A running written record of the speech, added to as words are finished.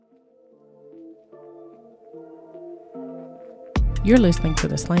You're listening to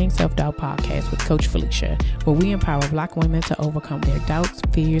the Slaying Self-Doubt podcast with Coach Felicia, where we empower Black women to overcome their doubts,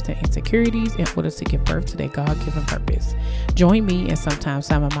 fears, and insecurities in order to give birth to their God-given purpose. Join me and sometimes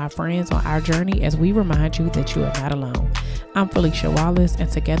some of my friends on our journey as we remind you that you are not alone. I'm Felicia Wallace, and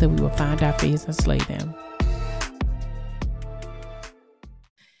together we will find our fears and slay them.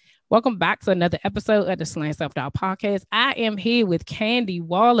 Welcome back to another episode of the Slaying Self-Doubt podcast. I am here with Candi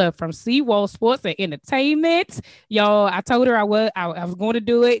Waller from Seawall Sports and Entertainment. Y'all, I told her I was going to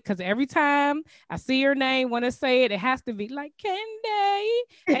do it because every time I see her name, want to say it, it has to be like Candi.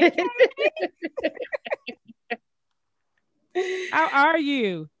 Hey, Candi. How are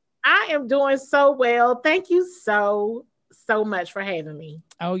you? I am doing so well. Thank you so much for having me.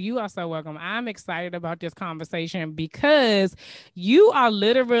 Oh, you are so welcome. I'm excited about this conversation because you are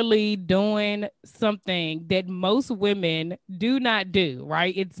literally doing something that most women do not do,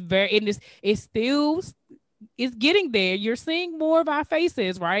 right? It's getting there. You're seeing more of our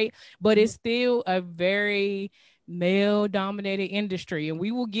faces, right? But it's still a very male-dominated industry, and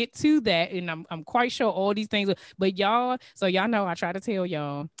we will get to that. And I'm quite sure all these things. But y'all know I try to tell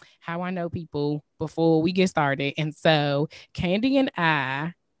y'all how I know people before we get started. And so Candi and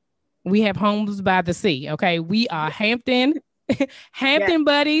I, we have homes by the sea. Okay, we are Hampton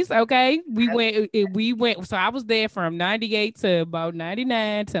buddies. Okay, we went. So I was there from 98 to about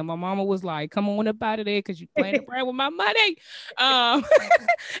 99 till my mama was like, "Come on up out of there because you playing around with my money."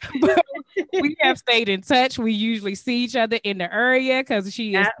 But we have stayed in touch. We usually see each other in the area because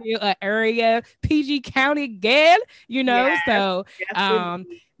she is still an area PG County gal, you know. Yes. So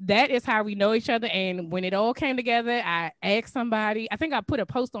that is how we know each other. And when it all came together, I asked somebody, I think I put a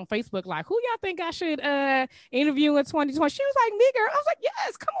post on Facebook, like, who y'all think I should interview in 2020? She was like, me, girl. I was like,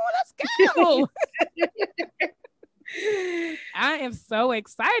 yes, come on, let's go. I am so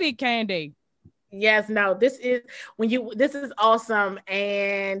excited, Candi. Yes, no, this is awesome.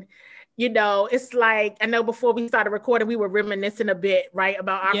 And you know, it's like, I know before we started recording, we were reminiscing a bit, right,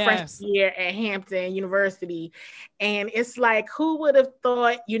 about our freshman year at Hampton University. And it's like, who would have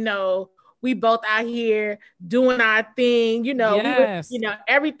thought, you know, we both out here doing our thing, you know,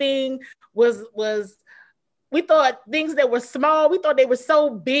 everything was we thought things that were small, we thought they were so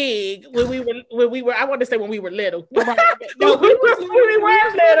big when we were, I want to say when we were little. No, we weren't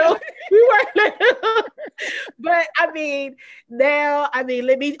little. We weren't little. But let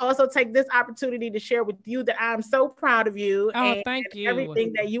me also take this opportunity to share with you that I'm so proud of you. Oh, thank you.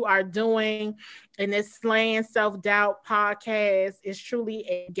 Everything that you are doing in this Slaying Self-Doubt podcast is truly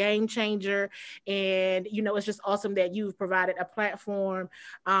a game changer. And, you know, it's just awesome that you've provided a platform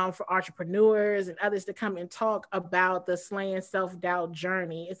for entrepreneurs and others to come and talk about the Slaying Self-Doubt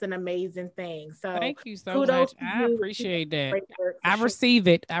journey. It's an amazing thing. So thank you so much. I appreciate that. I receive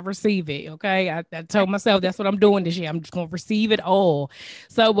it. Okay. I told myself that's what I'm doing this year. I'm just going to receive it all.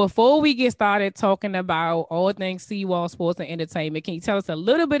 So before we get started talking about all things Seawall Sports and Entertainment, can you tell us a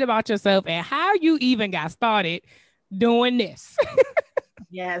little bit about yourself and how you even got started doing this?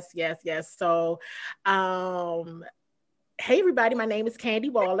 Yes. So, hey everybody, my name is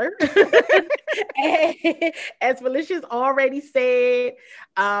Candi Waller. As Felicia's already said,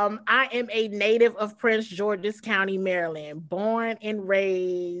 I am a native of Prince George's County, Maryland, born and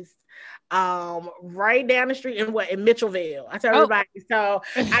raised right down the street in Mitchellville. I tell everybody. So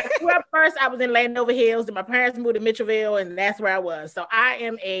I grew up first, I was in Landover Hills, and my parents moved to Mitchellville, and that's where I was. So I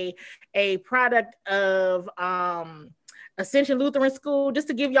am a product of Ascension Lutheran School, just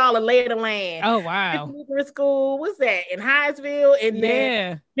to give y'all a lay of the land. Oh, wow. Lutheran School, what's that? In Hyattsville, and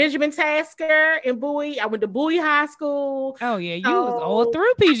then Benjamin Tasker in Bowie. I went to Bowie High School. Oh, yeah, you was all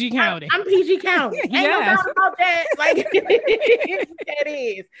through PG County. I'm PG County. Ain't no doubt about that. Like, that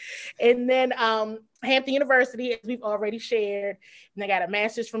is. And then Hampton University, as we've already shared, and I got a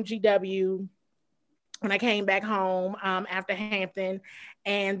master's from GW when I came back home after Hampton.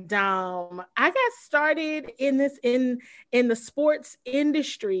 And I got started in the sports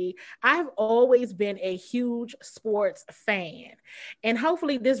industry. I've always been a huge sports fan. And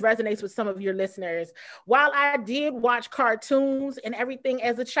hopefully this resonates with some of your listeners. While I did watch cartoons and everything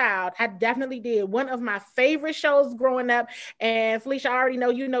as a child, I definitely did. One of my favorite shows growing up, and Felicia, I already know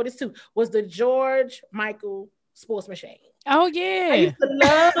you know this too, was the George Michael Sports Machine. Oh, yeah. I used to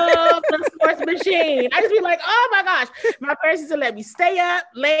love the Sports Machine. I used to be like, oh my gosh. My parents used to let me stay up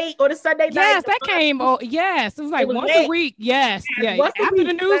late on a Sunday night. Yes, that came. Oh, yes. It was like once a week. Yes. Yeah. After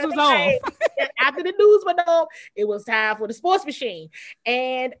the news was off. After the news went off, it was time for the Sports Machine.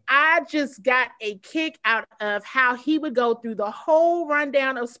 And I just got a kick out of how he would go through the whole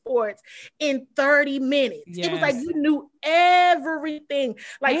rundown of sports in 30 minutes. Yes. It was like you knew everything.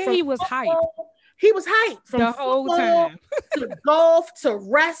 Like, and he was hype. He was hyped from the whole football time to golf to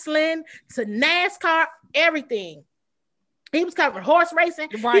wrestling to NASCAR, everything. He was covering horse racing.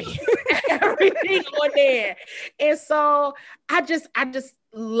 right. Everything on there. And so I just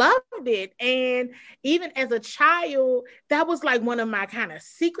loved it. And even as a child, that was like one of my kind of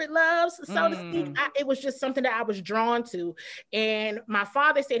secret loves, so to speak. It was just something that I was drawn to. And my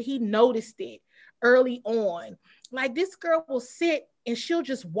father said he noticed it early on. Like, this girl will sit and she'll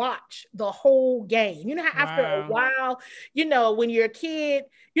just watch the whole game. You know how after a while, when you're a kid,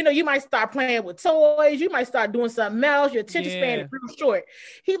 you might start playing with toys, you might start doing something else, your attention span is real short.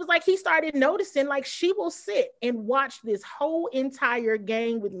 He was like, he started noticing, like, she will sit and watch this whole entire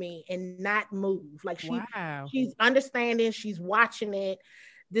game with me and not move. Like, she's understanding, she's watching it.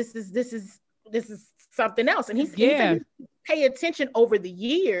 This is something else. And he said, pay attention over the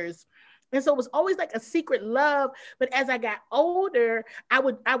years. And so it was always like a secret love. But as I got older, I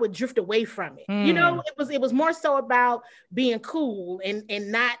would drift away from it. It was more so about being cool and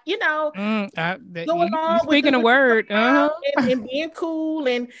not, go along speaking a word and being cool.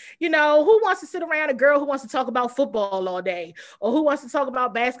 And, who wants to sit around a girl who wants to talk about football all day, or who wants to talk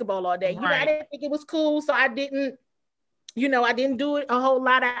about basketball all day? I didn't think it was cool. So I didn't do it a whole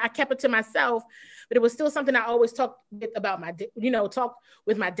lot. I kept it to myself. But it was still something I always talk with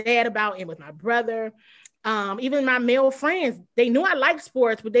my dad about, and with my brother. Even my male friends, they knew I liked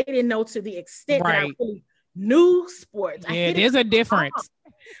sports, but they didn't know to the extent that I really knew sports. Yeah, there's a difference.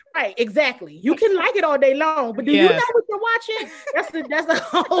 Right, exactly. You can like it all day long, but do you know what you're watching? That's a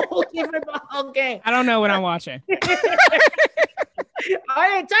whole different ball game. I don't know what I'm watching. All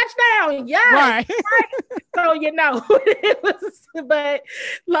right, touchdown. Yeah. Right. So, it was, but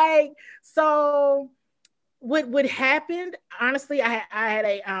like, so what happened, honestly, I had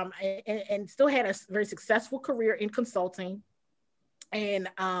and still had a very successful career in consulting, and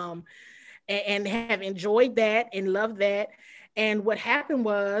have enjoyed that and loved that. And what happened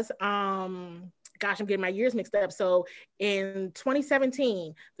was, gosh, I'm getting my years mixed up. So in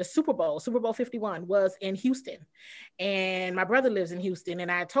 2017, the Super Bowl 51 was in Houston, and my brother lives in Houston.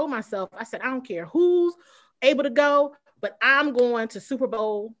 And I told myself, I said, I don't care who's able to go, but I'm going to Super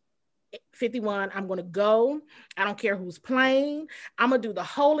Bowl 51. I'm going to go. I don't care who's playing. I'm going to do the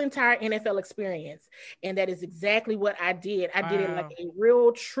whole entire NFL experience. And that is exactly what I did. I did it like a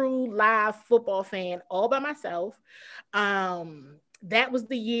real, true, live football fan, all by myself. That was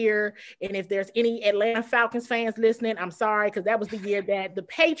the year. And if there's any Atlanta Falcons fans listening, I'm sorry, because that was the year that the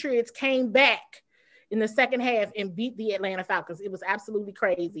Patriots came back in the second half and beat the Atlanta Falcons. It was absolutely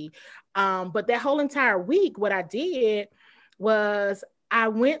crazy. But that whole entire week, what I did was I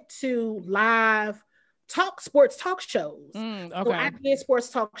went to live sports talk shows. Okay. So I did sports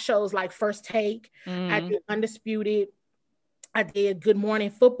talk shows like First Take. I did Undisputed. I did Good Morning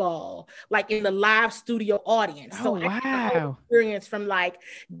Football, like in the live studio audience. So I had the whole experience from like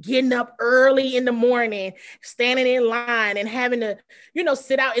getting up early in the morning, standing in line, and having to,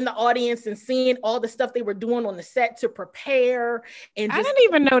 sit out in the audience and seeing all the stuff they were doing on the set to prepare. And I didn't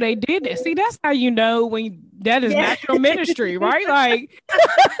even know they did that. See, that's how you know when that is not your ministry, right? Like,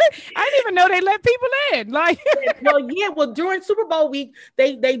 I didn't even know they let people in. Like, well, during Super Bowl week,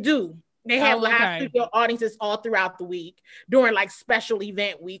 they do. They have live studio audiences all throughout the week during like special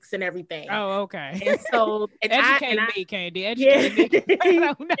event weeks and everything. Oh, okay. And so educate me, Candi. Educate me. I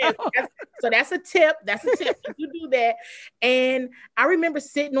don't know. So that's a tip. You do that. And I remember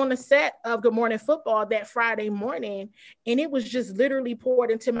sitting on the set of Good Morning Football that Friday morning, and it was just literally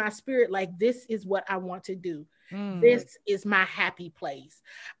poured into my spirit, like, this is what I want to do. This is my happy place.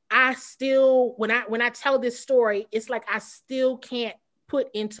 I still, when I tell this story, it's like I still can't put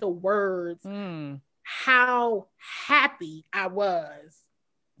into words how happy I was.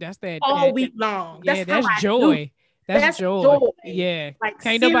 That's that all week long. That's joy. That's joy. Yeah. Like,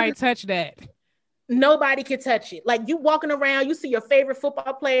 can't nobody touch that. Nobody can touch it. Like, you walking around, you see your favorite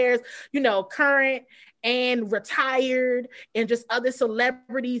football players, current and retared, and just other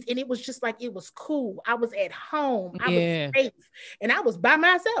celebrities. And it was just like, it was cool. I was at home. I was safe. And I was by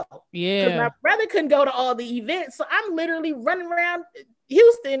myself. Yeah. Because my brother couldn't go to all the events. So I'm literally running around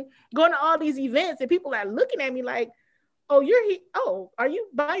Houston, going to all these events, and people are looking at me like, oh, you're here. Oh, are you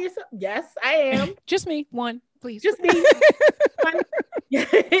by yourself? Yes, I am. Just me. One, please. Just me.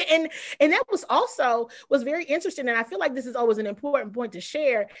 and that was very interesting. And I feel like this is always an important point to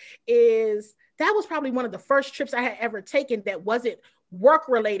share, is that was probably one of the first trips I had ever taken that wasn't work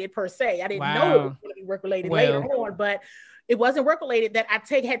related per se. I didn't know it was going to be work related later on, but it wasn't work related, that I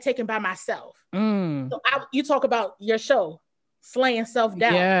had taken by myself. So you talk about your show, Slaying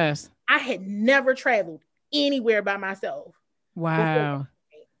Self-Doubt. Yes. I had never traveled anywhere by myself. Wow.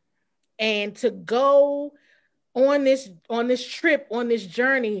 And to go on this trip, on this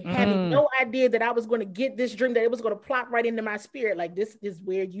journey, having no idea that I was going to get this dream, that it was going to plop right into my spirit. Like, this is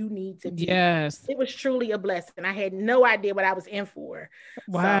where you need to be. Yes. It was truly a blessing. I had no idea what I was in for.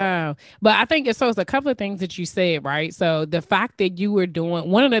 Wow. But I think it's a couple of things that you said, right? So the fact that you were doing,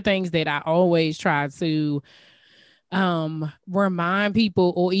 one of the things that I always try to remind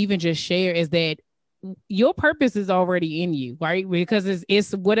people or even just share is that your purpose is already in you, right? Because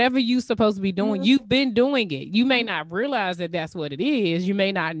it's whatever you're supposed to be doing. You've been doing it. You may not realize that that's what it is. You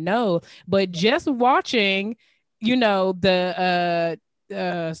may not know, but just watching, the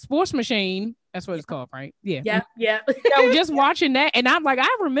sports machine, that's what it's called, right? Yeah. Just watching that, and I'm like,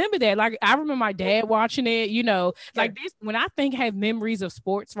 I remember that. Like, I remember my dad watching it. Like this. When I have memories of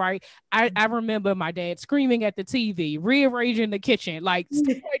sports, right? I remember my dad screaming at the TV, rearranging the kitchen, like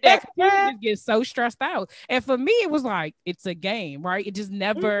stuff like that. People just get so stressed out. And for me, it was like, it's a game, right? It just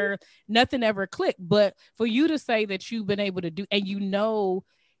never, nothing ever clicked. But for you to say that you've been able to do, and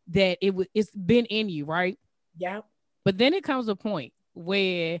that it's been in you, right? Yeah. But then it comes a point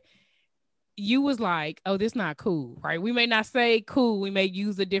where you was like, oh, this not cool, right? We may not say cool. We may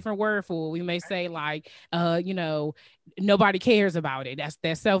use a different word for it. We may say like, nobody cares about it. That's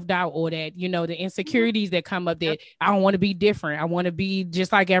that self-doubt, or that, the insecurities that come up, that I don't want to be different. I want to be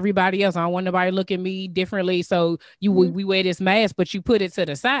just like everybody else. I don't want nobody to look at me differently. So we wear this mask, but you put it to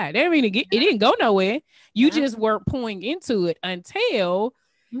the side. I mean, it didn't go nowhere. You just weren't pouring into it until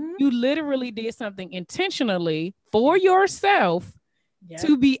you literally did something intentionally for yourself.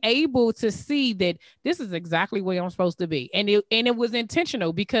 To be able to see that this is exactly where I'm supposed to be. And it was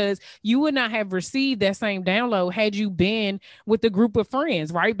intentional, because you would not have received that same download had you been with a group of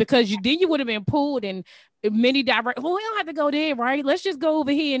friends, right? Because you would have been pulled in many direct. Well, we don't have to go there, right? Let's just go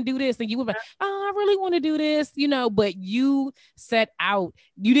over here and do this. And you would be, oh, I really want to do this, but you set out,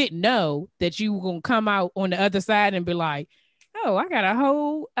 you didn't know that you were going to come out on the other side and be like, oh, I got a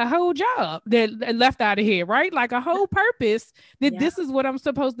whole job that left out of here, right? Like a whole purpose that this is what I'm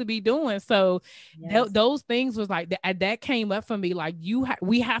supposed to be doing. So those things was like that came up for me. Like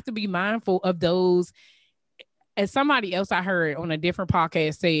we have to be mindful of those. As somebody else I heard on a different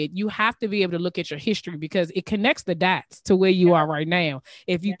podcast said, you have to be able to look at your history, because it connects the dots to where you are right now.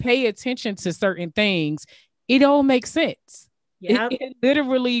 If you pay attention to certain things, it all makes sense. It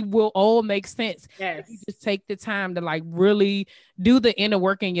literally will all make sense. Yes. If you just take the time to like really do the inner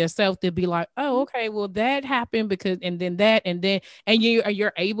work in yourself, to be like, oh, okay, well that happened because, and then that, and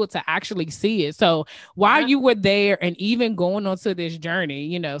you're able to actually see it. So while you were there and even going on to this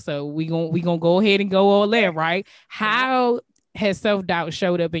journey, so we gonna go ahead and go all there, right? How has self-doubt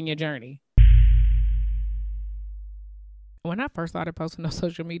showed up in your journey? When I first started posting on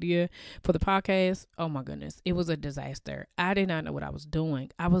social media for the podcast, oh my goodness, it was a disaster. I did not know what I was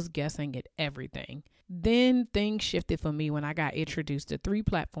doing. I was guessing at everything. Then things shifted for me when I got introduced to 3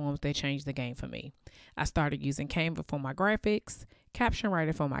 platforms that changed the game for me. I started using Canva for my graphics, Caption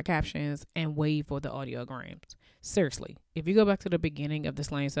Writer for my captions, and Wave for the audiograms. Seriously, if you go back to the beginning of the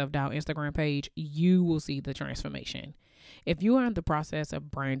Slaying Self-Doubt Instagram page, you will see the transformation. If you are in the process of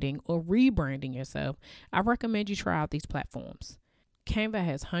branding or rebranding yourself, I recommend you try out these platforms. Canva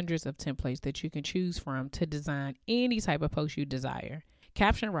has hundreds of templates that you can choose from to design any type of post you desire.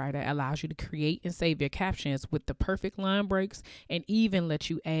 Caption Writer allows you to create and save your captions with the perfect line breaks, and even let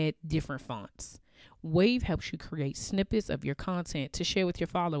you add different fonts. Wave helps you create snippets of your content to share with your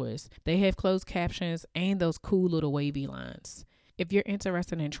followers. They have closed captions and those cool little wavy lines. If you're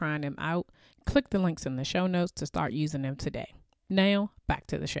interested in trying them out, click the links in the show notes to start using them today. Now, back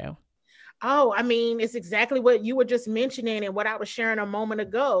to the show. Oh, I mean, it's exactly what you were just mentioning and what I was sharing a moment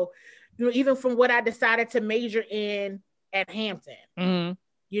ago. Even from what I decided to major in at Hampton.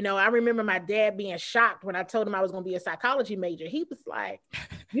 Mm-hmm. I remember my dad being shocked when I told him I was going to be a psychology major. He was like,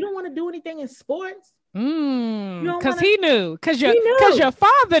 you don't want to do anything in sports? Because he knew. Because your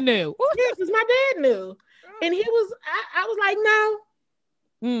father knew. Yes, because my dad knew. And I was like,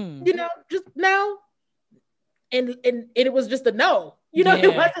 no, just no. And it was just a no. It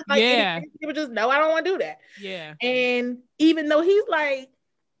wasn't like it was just no, I don't want to do that. Yeah. And even though he's like,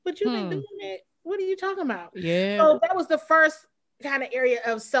 but you've been doing it, what are you talking about? Yeah. So that was the first kind of area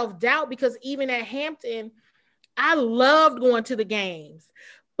of self-doubt, because even at Hampton, I loved going to the games.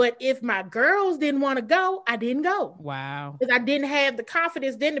 But if my girls didn't want to go, I didn't go. Wow. Because I didn't have the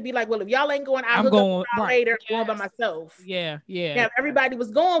confidence then to be like, well, if y'all ain't going, I'm going later, going by myself. Yeah. Now, if everybody was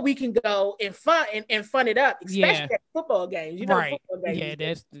going, we can go and fun it up, especially at football games. Football games.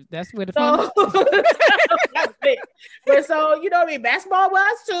 Yeah, that's where the fun is. But so, what I mean? Basketball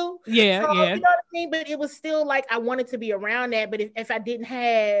was too. Yeah, so, you know what I mean? But it was still like I wanted to be around that. But if I didn't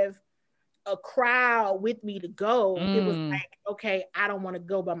have a crowd with me to go, it was Mm. like, okay, I don't want to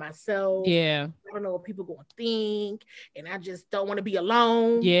go by myself. Yeah. I don't know what people going to think, and I just don't want to be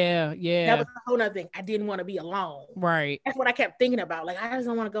alone. Yeah. That Yeah. was a whole nother thing. I didn't want to be alone. Right. That's what I kept thinking about. Like, I just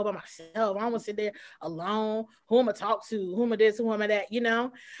don't want to go by myself. I don't want to sit there alone. Who am I talk to? Who am I this? Who am I that? You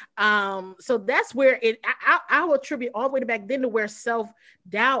know? So that's where I will attribute all the way back then to where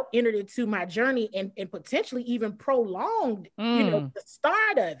self-doubt entered into my journey and potentially even prolonged, the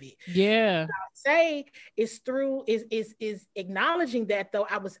start of it. Yeah. Say is through is acknowledging that, though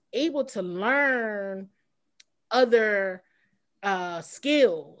I was able to learn other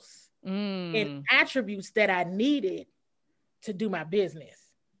skills and attributes that I needed to do my business.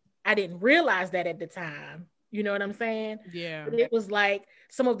 I didn't realize that at the time. You know what I'm saying? Yeah. But it was like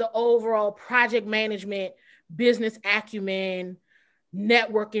some of the overall project management, business acumen,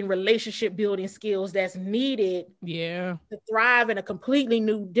 networking, relationship building skills that's needed Yeah. to thrive in a completely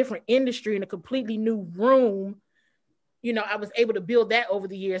new, different industry, in a completely new room. I was able to build that over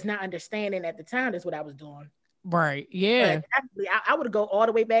the years, not understanding at the time that's what I was doing. Right. Yeah. But actually, I would go all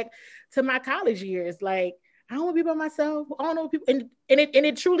the way back to my college years. Like, I don't want to be by myself. I don't know people, and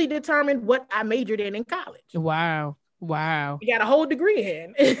it truly determined what I majored in college. Wow. You got a whole degree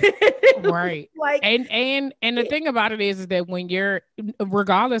in. Right. Like, and the thing about it is that when you're,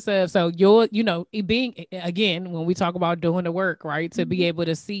 regardless of, so you're, it being, again, when we talk about doing the work, right, to be able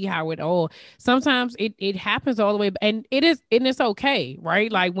to see how it all, sometimes it happens all the way, and it's okay,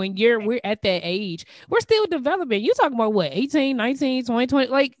 right? Like when we're at that age, we're still developing. You talking about what, 18, 19, 20, 20,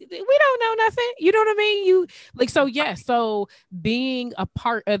 like we don't know nothing. You know what I mean? You like, so yes, so being a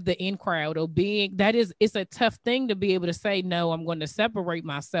part of the in crowd, or being, it's a tough thing to be able to say, no, I'm going to separate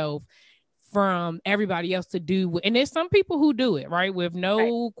myself from everybody else to do. And there's some people who do it, right, with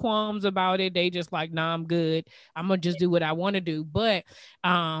no qualms about it. They just like, nah, I'm good. I'm gonna just do what I want to do. But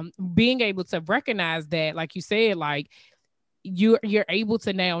being able to recognize that, like you said, like you're able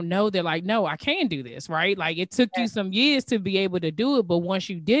to now know that, like, no, I can do this, right? Like it took you some years to be able to do it, but once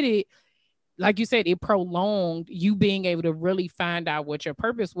you did it, like you said, it prolonged you being able to really find out what your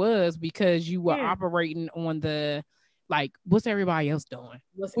purpose was, because you were operating on the, like, what's everybody else doing?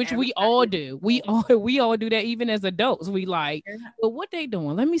 Which we all do. We all do that, even as adults. We like, well, what they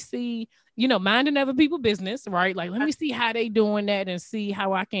doing? Let me see, minding other people's business, right? Like, let me see how they doing that and see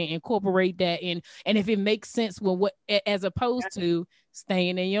how I can incorporate that in, and if it makes sense with what, as opposed to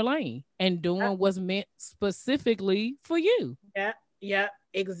staying in your lane and doing what's meant specifically for you. Yeah,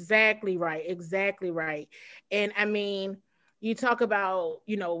 exactly right. Exactly right. And I mean, you talk about,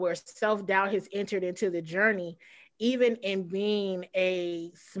 where self-doubt has entered into the journey, even in being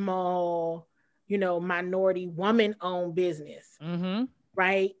a small, minority woman-owned business,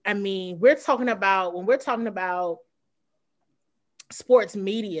 right? I mean, when we're talking about sports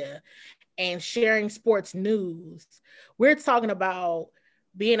media and sharing sports news, we're talking about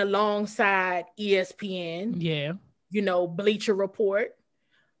being alongside ESPN, Bleacher Report,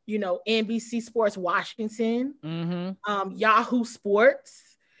 NBC Sports Washington, Yahoo Sports,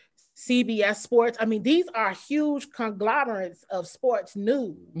 CBS Sports. I mean, these are huge conglomerates of sports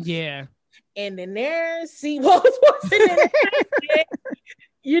news. Yeah. And then there's Sports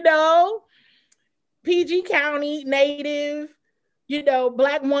PG County native,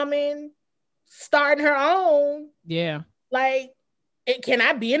 Black woman starting her own. Yeah. Like, can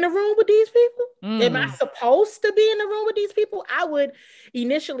I be in the room with these people? Am I supposed to be in the room with these people? I would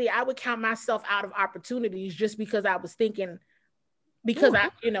count myself out of opportunities just because I was thinking, because I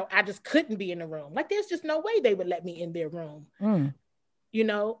just couldn't be in the room. Like, there's just no way they would let me in their room. And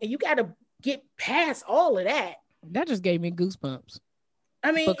you got to get past all of that. That just gave me goosebumps.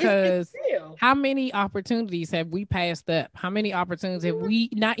 I mean, because it's real. How many opportunities have we passed up? How many opportunities have we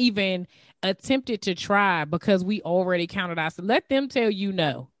not even attempted to try because we already counted ourselves? Let them tell you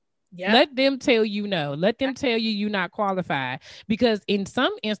no. Yep. Let them tell you no. Let them tell you you're not qualified. Because in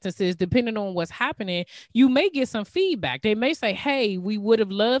some instances, depending on what's happening, you may get some feedback. They may say, hey, we would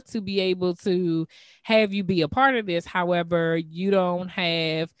have loved to be able to have you be a part of this. However, you don't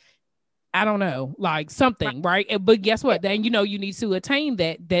have, I don't know, like something, right? But guess what? Then, you need to attain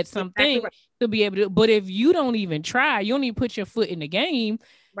that something to be able to. But if you don't even try, you don't even put your foot in the game,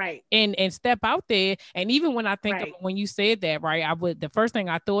 right, and step out there. And even when I think of, when you said that, right, the first thing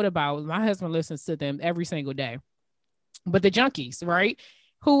I thought about was my husband listens to them every single day, but the junkies, right,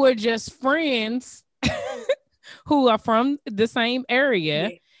 who are just friends who are from the same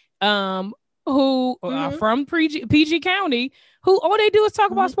area, who are from PG County, who all they do is talk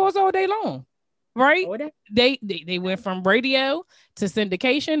about sports all day long. right? They went from radio to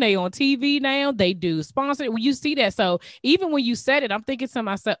syndication. They on TV now. They do sponsored. When you see that, so even when you said it, I'm thinking to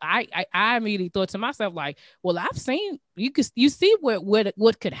myself, I immediately thought to myself like, well, I've seen you see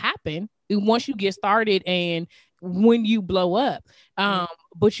what could happen once you get started and when you blow up.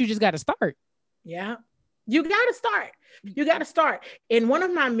 But you just got to start. Yeah, you got to start. You got to start. And one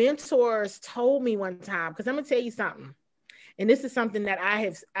of my mentors told me one time, because I'm gonna tell you something. And this is something that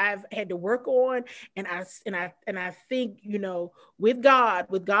I've had to work on, and I think, you know, with God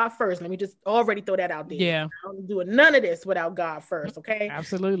first. Let me just already throw that out there. Yeah, I'm doing none of this without God first. Okay,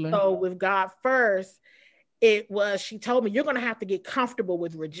 absolutely. So with God first, she told me, you're gonna have to get comfortable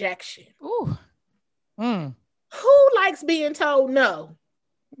with rejection. Ooh. Who likes being told no?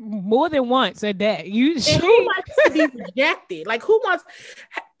 More than once a day. Who likes to be rejected? Like, who wants?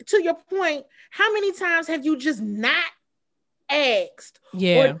 To your point, how many times have you just not asked or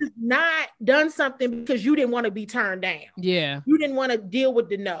just not done something because you didn't want to be turned down? You didn't want to deal with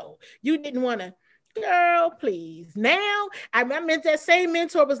the no. You didn't want to. Girl, please. Now, I meant that same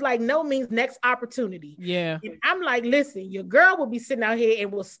mentor was like, no means next opportunity. And I'm like, listen, your girl will be sitting out here and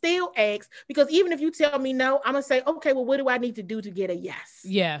will still ask, because even if you tell me no, I'm gonna say, okay, well, what do I need to do to get a yes?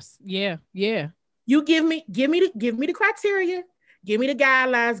 You give me the criteria. Give me the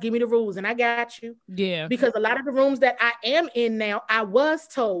guidelines, give me the rules, and I got you. Because a lot of the rooms that I am in now, I was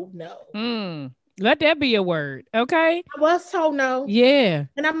told no. Let that be a word, okay? I was told no. And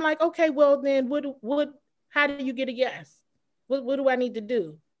I'm like, okay, well then, how do you get a yes? What do I need to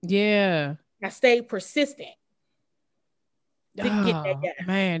do? I stayed persistent to get that yes.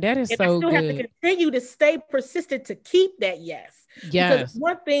 Man, that is and so I still good. have to continue to stay persistent to keep that yes. Because it's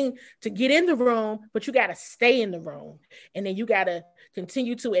one thing to get in the room, but you got to stay in the room, and then you got to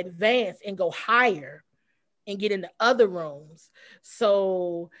continue to advance and go higher and get into other rooms.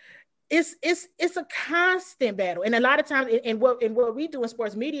 So it's a constant battle, and a lot of times, and what we do in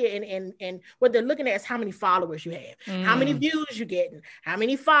sports media, and what they're looking at is how many followers you have, how many views you're getting, how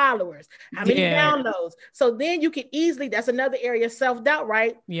many followers, how many downloads. So then you can easily, that's another area of self-doubt,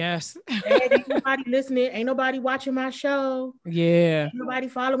 right? Yes. Ain't nobody listening, ain't nobody watching my show, ain't nobody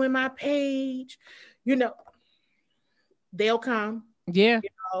following my page. You know, they'll come. You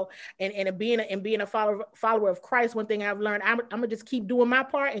know, and being a follower of Christ, one thing I've learned, I'm gonna just keep doing my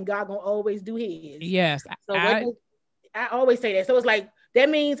part, and God gonna always do his. So I always say that. So it's like, that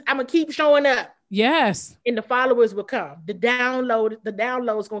means I'm gonna keep showing up. And the followers will come. The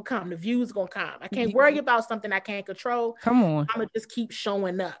downloads gonna come, the views gonna come. I can't worry about something I can't control. Come on. I'm gonna just keep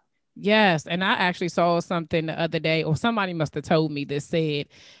showing up. And I actually saw something the other day, or somebody must have told me, that said,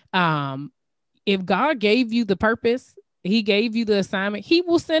 if God gave you the purpose, he gave you the assignment, he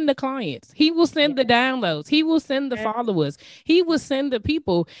will send the clients, he will send the downloads, he will send the followers, he will send the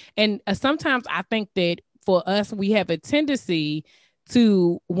people. And sometimes I think that for us, we have a tendency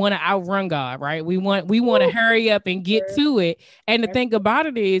to want to outrun God, right? We want to hurry up and get to it. And the thing about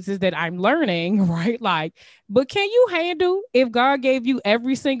it is that I'm learning, right? Like, but can you handle, if God gave you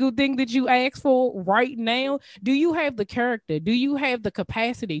every single thing that you asked for right now? Do you have the character? Do you have the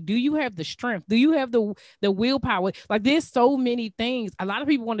capacity? Do you have the strength? Do you have the willpower? Like, there's so many things. A lot of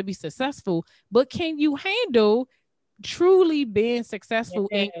people want to be successful, but can you handle truly being successful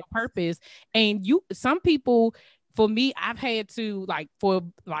in your purpose? And some people, for me, I've had to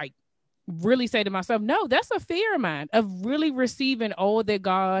really say to myself, no, that's a fear of mine, of really receiving all that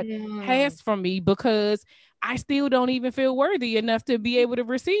God has for me, because I still don't even feel worthy enough to be able to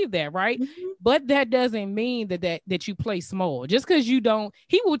receive that, right? But that doesn't mean that you play small. Just because you don't,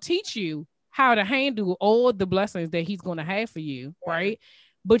 he will teach you how to handle all the blessings that he's going to have for you, right?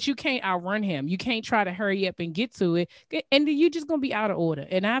 But you can't outrun him. You can't try to hurry up and get to it, and then you're just going to be out of order.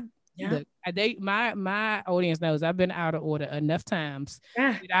 And look, my audience knows I've been out of order enough times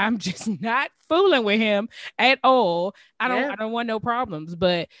that I'm just not fooling with him at all. I don't want no problems.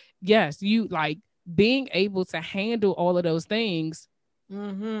 But yes, you, like, being able to handle all of those things.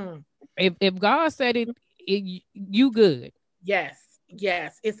 If God said it, you good. Yes,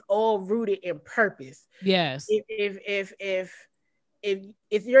 it's all rooted in purpose. Yes. If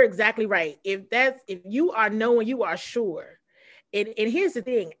you're exactly right. If you are knowing, you are sure. And here's the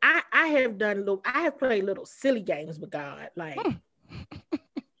thing, I have played little silly games with God. Like,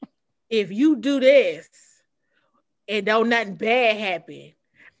 if you do this and don't nothing bad happen,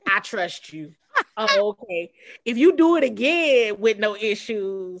 I trust you. Oh, okay. If you do it again with no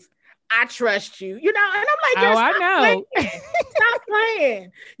issues, I trust you, and I'm like, oh, girl, I stop know. playing. Stop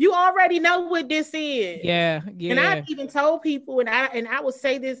playing. You already know what this is. Yeah, And I've yeah. even told people, and I will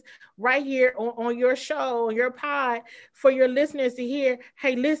say this right here on your show, on your pod, for your listeners to hear.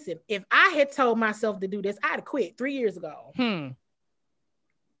 Hey, listen, if I had told myself to do this, I'd have quit 3 years ago.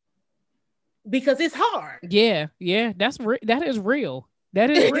 Because it's hard. Yeah, yeah. That is real. That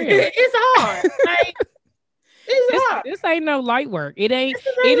is real. It's hard. Like, it's hard. This ain't no light work. It ain't. This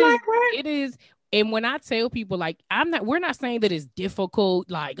It ain't is. light work. It is. And when I tell people, like, we're not saying that it's difficult,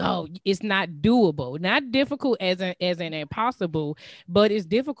 like, oh, it's not doable, not difficult as an impossible, but it's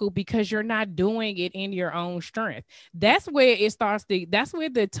difficult because you're not doing it in your own strength. That's where it starts that's where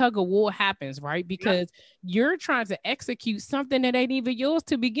the tug of war happens, right? Because you're trying to execute something that ain't even yours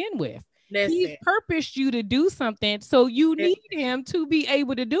to begin with. He's purposed you to do something, so you need him to be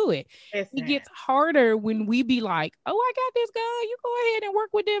able to do it. It gets harder when we be like, oh, I got this guy. You go ahead and work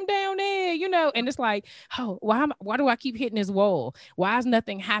with them down there, and it's like, oh, why do I keep hitting this wall? Why is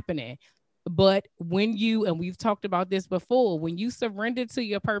nothing happening? But when and we've talked about this before, when you surrender to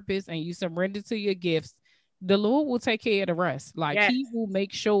your purpose and you surrender to your gifts, the Lord will take care of the rest. Like he will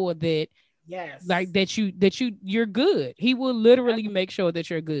make sure that, like that you're good. He will literally make sure that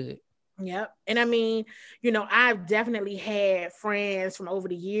you're good. Yep. And I mean, I've definitely had friends from over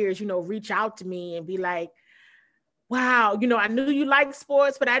the years, reach out to me and be like, wow, I knew you liked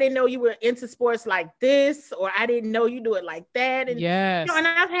sports, but I didn't know you were into sports like this, or I didn't know you do it like that. And and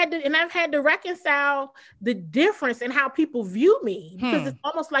I've had to reconcile the difference in how people view me, because it's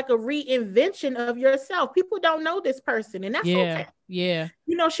almost like a reinvention of yourself. People don't know this person, and that's okay. Yeah.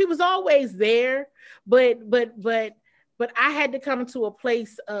 She was always there, but I had to come to a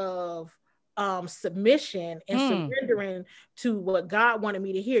place of submission and surrendering to what God wanted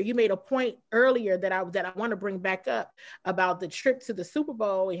me to hear. You made a point earlier that I want to bring back up about the trip to the Super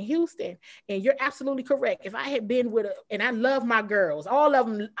Bowl in Houston, and you're absolutely correct. If I had been and I love my girls, all of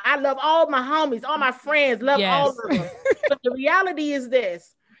them, I love all my homies, all my friends, love all of them. But the reality is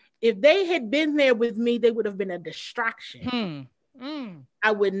this: if they had been there with me, they would have been a distraction.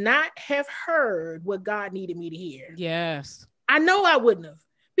 I would not have heard what God needed me to hear. Yes. I know I wouldn't have,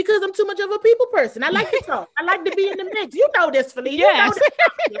 because I'm too much of a people person. I like to talk. I like to be in the mix. You know this, Felicia. Yes.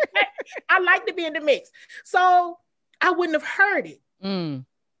 You know this. I like to be in the mix. So I wouldn't have heard it.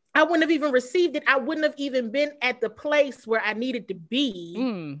 I wouldn't have even received it. I wouldn't have even been at the place where I needed to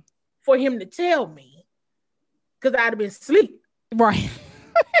be for him to tell me, because I'd have been asleep. Right.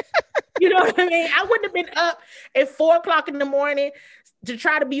 You know what I mean? I wouldn't have been up at 4:00 in the morning to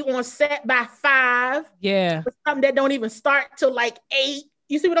try to be on set by 5. Yeah. For something that don't even start till like 8.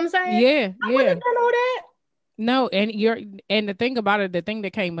 You see what I'm saying? Yeah. I wouldn't have done all that. No, and the thing about it, the thing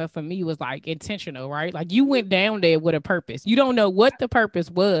that came up for me was like intentional, right? Like you went down there with a purpose. You don't know what the purpose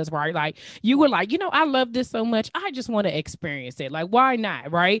was, right? Like you were like, I love this so much. I just want to experience it. Like, why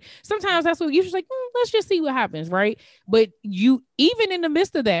not? Right. Sometimes that's what you're just like, let's just see what happens. Right. But you, even in the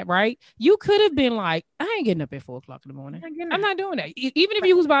midst of that, right, you could have been like, I ain't getting up at 4:00 in the morning. I'm not doing that. Even if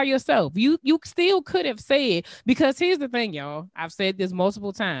you was by yourself, you still could have said, because here's the thing, y'all, I've said this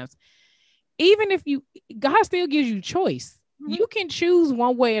multiple times. Even if God still gives you choice. You can choose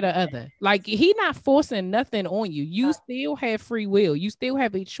one way or the other. Like he not forcing nothing on you. You still have free will. You still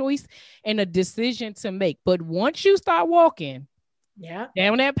have a choice and a decision to make. But once you start walking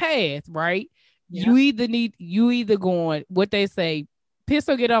down that path, right? You either going, what they say, piss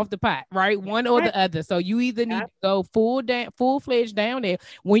or get off the pot, right? One or the other. So you either need to go full-fledged down there.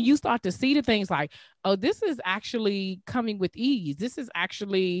 When you start to see the things like, oh, this is actually coming with ease. This is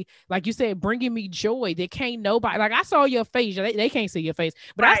actually, like you said, bringing me joy that can't nobody, like I saw your face. They can't see your face,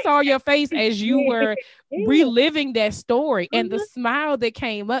 but I saw your face as you were reliving that story and the smile that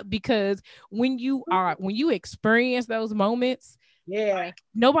came up, because when you experience those moments, like,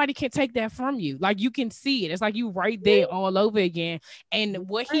 nobody can take that from you. Like you can see it. It's like you right there all over again. And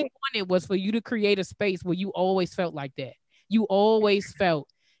what he wanted was for you to create a space where you always felt like that. You always felt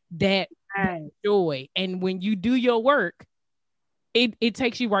that joy. And when you do your work, it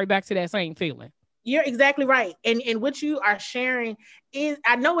takes you right back to that same feeling. You're exactly right. And what you are sharing is,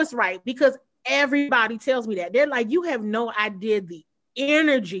 I know it's right, because everybody tells me that. They're like, you have no idea the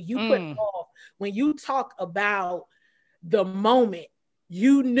energy you put off when you talk about the moment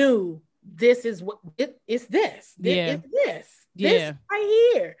you knew this is what it's this. It's this. This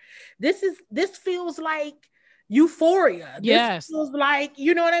right here. This feels like euphoria. This feels like,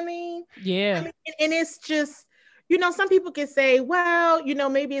 you know what I mean? Yeah. I mean, and it's just, some people can say, well,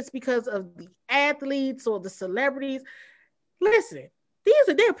 maybe it's because of the athletes or the celebrities. Listen,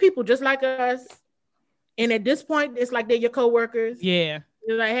 they're people just like us. And at this point, it's like they're your coworkers. Yeah. You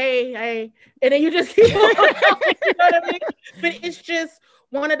You're like, hey, and then you just keep on. You know what I mean? But it's just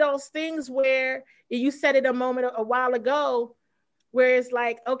one of those things where you said it a while ago, where it's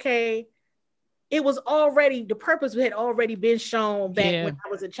like, okay, it was already, the purpose had already been shown back when I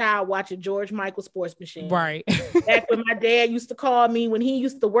was a child watching George Michael Sports Machine. Right. Back when my dad used to call me when he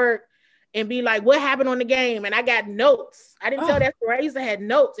used to work and be like, what happened on the game? And I got notes. I didn't tell that story. I used to have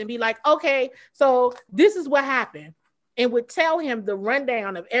notes and be like, okay, so this is what happened. And would tell him the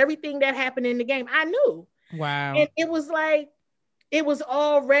rundown of everything that happened in the game. I knew. Wow. And it was like, it was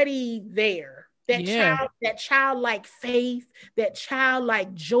already there. That childlike faith, that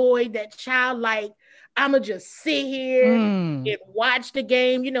childlike joy, that childlike, I'ma just sit here and watch the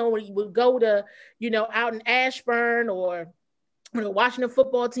game. You know, when you would go to, out in Ashburn or the Washington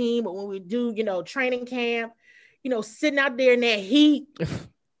football team, or when we do, training camp, sitting out there in that heat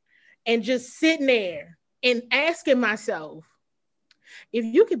and just sitting there and asking myself, if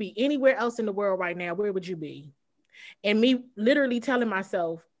you could be anywhere else in the world right now, where would you be? And me literally telling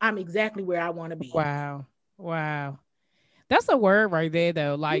myself, I'm exactly where I want to be. Wow. That's a word right there,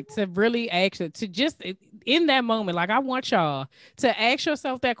 though. Like, to really to just in that moment, like, I want y'all to ask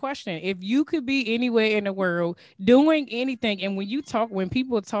yourself that question. If you could be anywhere in the world doing anything, and when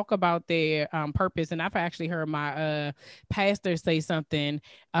people talk about their purpose, and I've actually heard my pastor say something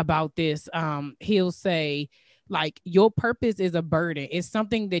about this, he'll say, like, your purpose is a burden. It's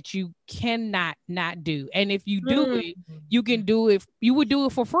something that you cannot not do. And if you do it, you can do it. You would do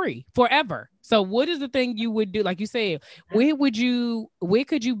it for free forever. So what is the thing you would do? Like you said, where could you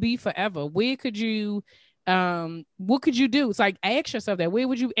be forever? Where could you, what could you do? It's like, ask yourself that. Where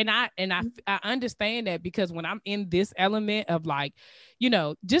would you? And I understand that, because when I'm in this element of, like,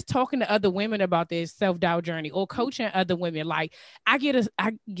 just talking to other women about this self-doubt journey, or coaching other women, like, I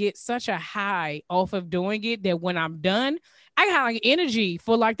get such a high off of doing it, that when I'm done, I got like energy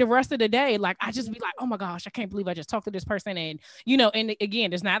for like the rest of the day. Like, I just be like, oh my gosh, I can't believe I just talked to this person. And, and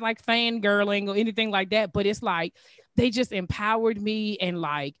again, it's not like fangirling or anything like that, but it's like, they just empowered me and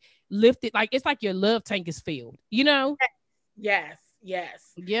like lifted, like, it's like your love tank is filled, Yes.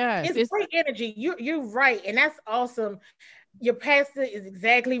 It's great energy. You're right. And that's awesome. Your pastor is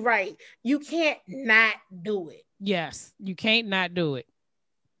exactly right. You can't not do it. Yes. You can't not do it.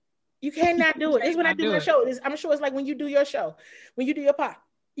 You cannot do it. This is when I do my show. I'm sure it's like when you do your show, when you do your pod,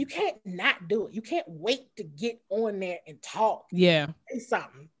 you can't not do it. You can't wait to get on there and talk. Yeah. Say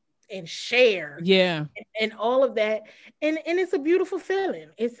something and share. Yeah. And all of that. And it's a beautiful feeling.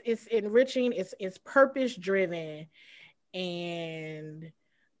 It's enriching. It's purpose driven. And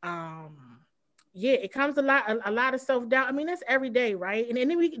it comes a lot of self-doubt. I mean, that's every day, right? And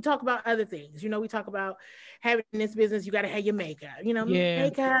then we can talk about other things. We talk about having this business, you got to have your makeup,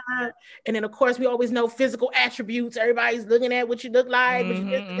 makeup. And then, of course, we always know physical attributes. Everybody's looking at what you look like, what you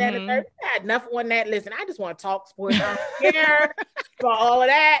this, that, and third. I had enough on that. Listen, I just want to talk sports. I don't care about all of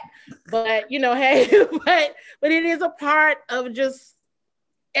that. But, hey, but it is a part of just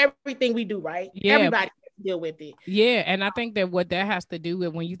everything we do, right? Yeah. Everybody deal with it. Yeah. And I think that what that has to do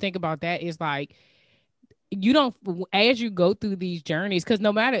with, when you think about that, is like, you don't, as you go through these journeys, because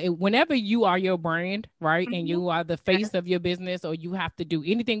no matter, whenever you are your brand, right, and you are the face of your business, or you have to do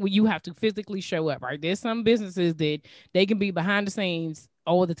anything where you have to physically show up, right? There's some businesses that they can be behind the scenes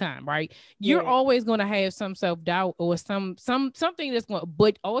all the time, right? You're always going to have some self-doubt or something that's going,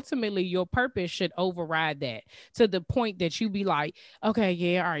 but ultimately your purpose should override that, to the point that you be like, okay,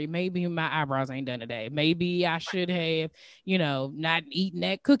 yeah, all right, maybe my eyebrows ain't done today. Maybe I should have, not eaten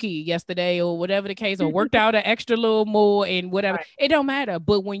that cookie yesterday, or whatever the case, or worked out an extra little more and whatever. Right. It don't matter.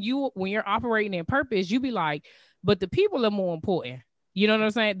 But when you're operating in purpose, you be like, but the people are more important. You know what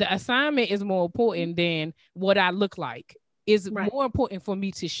I'm saying? The assignment is more important than what I look like. Is more important for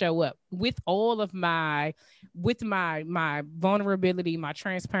me to show up with all of my vulnerability, my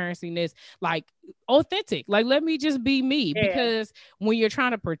transparency-ness, like authentic. Like, let me just be me. Because when you're trying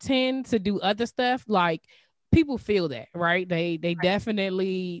to pretend to do other stuff, like, people feel that, right? They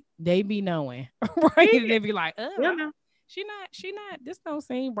definitely, they be knowing, right? They be like, she not, this don't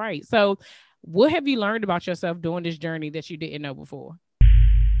seem right. So what have you learned about yourself during this journey that you didn't know before?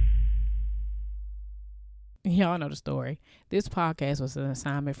 Y'all know the story. This podcast was an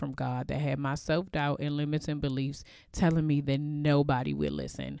assignment from God that had my self-doubt and limiting beliefs telling me that nobody would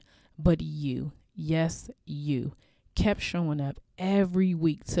listen. But you, yes, you, kept showing up every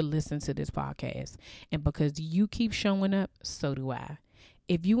week to listen to this podcast. And because you keep showing up, so do I.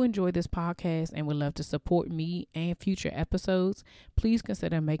 If you enjoy this podcast and would love to support me and future episodes, please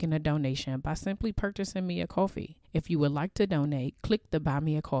consider making a donation by simply purchasing me a coffee. If you would like to donate, click the Buy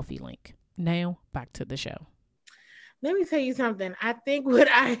Me a Coffee link. Now, back to the show. Let me tell you something. I think what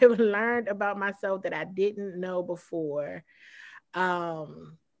I have learned about myself that I didn't know before,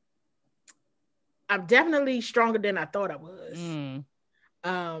 um, I'm definitely stronger than I thought I was. Mm.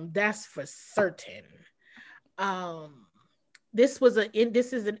 That's for certain. Um, this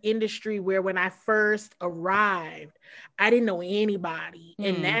is an industry where when I first arrived, I didn't know anybody,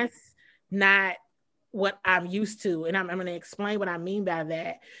 and Mm. that's not what I'm used to. And I'm going to explain what I mean by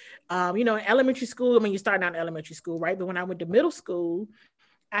that. In elementary school, I mean, you start out in elementary school, right? But when I went to middle school,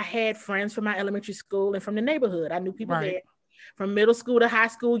 I had friends from my elementary school and from the neighborhood. I knew people Right. there. From middle school to high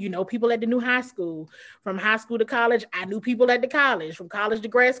school, you know people at the new high school. From high school to college, I knew people at the college. From college to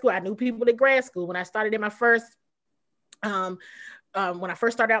grad school, I knew people at grad school. When I started in my first um, when I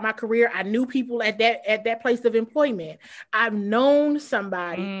first started out my career, I knew people at that place of employment. I've known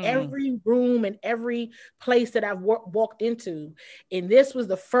somebody Mm. every room and every place that I've walked into, and this was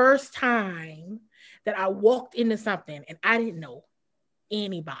the first time that I walked into something and I didn't know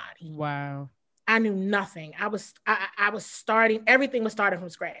anybody. Wow. I knew nothing. I was starting. Everything was starting from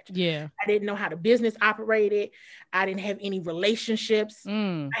scratch. Yeah. I didn't know how the business operated. I didn't have any relationships.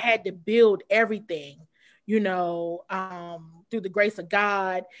 Mm. I had to build everything, through the grace of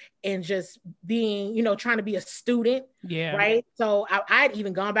God and just being, trying to be a student, Yeah. right? So I'd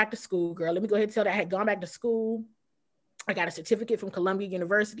even gone back to school, girl. Let me go ahead and tell that I had gone back to school. I got a certificate from Columbia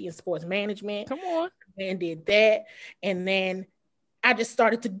University in sports management Come on. and did that. And then I just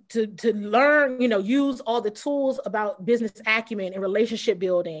started to learn, use all the tools about business acumen and relationship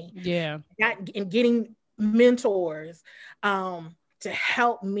building, Yeah. and getting mentors to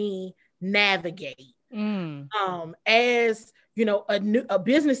help me navigate Mm. as a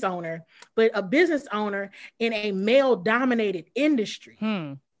business owner, but a business owner in a male dominated industry.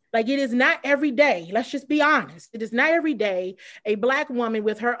 Hmm. Like, it is not every day. Let's just be honest. It is not every day a Black woman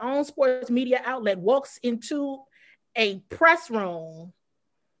with her own sports media outlet walks into a press room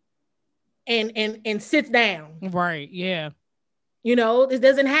and sits down. Right. Yeah. This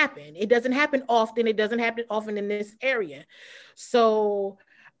doesn't happen. It doesn't happen often. It doesn't happen often in this area. So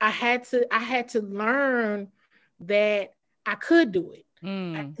I had to learn that I could do it. I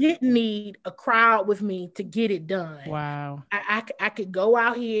Mm. didn't need a crowd with me to get it done. Wow. I could go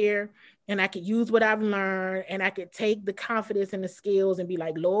out here and I could use what I've learned, and I could take the confidence and the skills and be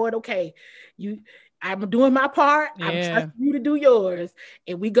like, Lord, okay, I'm doing my part. I'm Yeah. trusting you to do yours.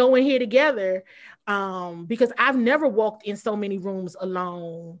 And we go in here together. Because I've never walked in so many rooms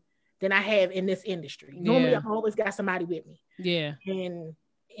alone than I have in this industry. Normally Yeah. I've always got somebody with me. Yeah. And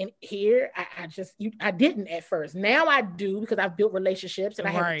here I didn't at first. Now I do, because I've built relationships and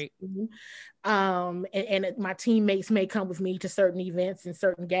I have a Right. team. And my teammates may come with me to certain events and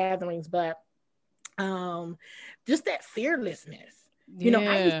certain gatherings, but just that fearlessness.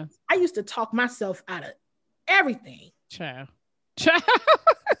 Yeah. I used to talk myself out of everything. Child.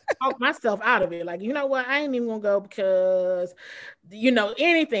 Talk myself out of it. Like, you know what? I ain't even gonna go because,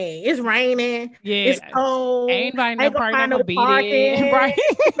 anything. It's raining. Yeah. It's cold. Ain't nobody I no ain't gonna probably not find no gonna be there. parking.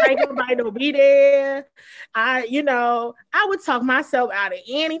 Right. Ain't nobody gonna be there. I would talk myself out of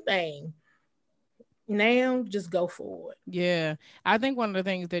anything. Now, just go for it. Yeah. I think one of the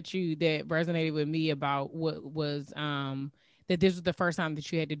things that resonated with me about what was that this was the first time that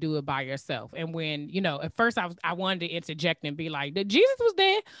you had to do it by yourself. And when, at first I wanted to interject and be like, that Jesus was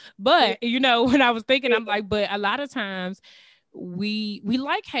there. But, when I was thinking, I'm like, but a lot of times we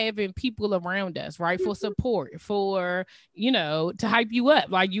like having people around us, right? For support, for, to hype you up,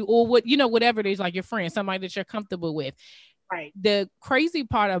 like you, or what, whatever it is, like your friend, somebody that you're comfortable with. Right. The crazy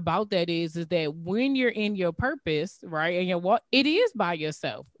part about that is that when you're in your purpose, right, and it is by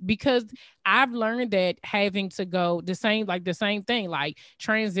yourself, because I've learned that having to go the same thing, like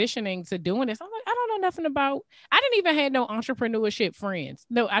transitioning to doing this. I'm like, I don't know nothing about. I didn't even have no entrepreneurship friends.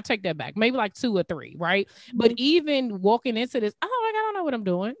 No, I take that back. Maybe like 2 or 3, right? Mm-hmm. But even walking into this, I don't know what I'm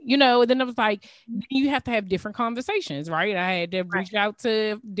doing, And then I was like, you have to have different conversations, right? I had to reach out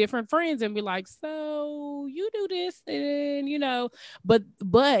to different friends and be like, so you do this, and but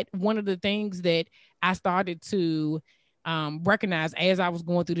one of the things that I started to recognize as I was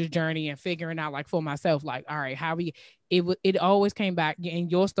going through this journey and figuring out, like, for myself, like, all right, it always came back in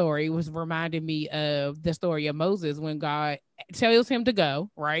your story. It was reminding me of the story of Moses when God tells him to go,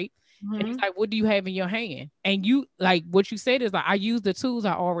 right? Mm-hmm. And he's like, what do you have in your hand? And you, like, what you said is like, I used the tools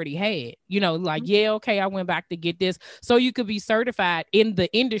I already had, like, mm-hmm. Yeah, okay, I went back to get this so you could be certified in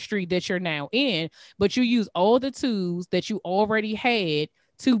the industry that you're now in, but you use all the tools that you already had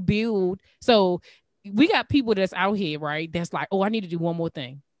to build. So we got people that's out here, right? That's like, oh, I need to do one more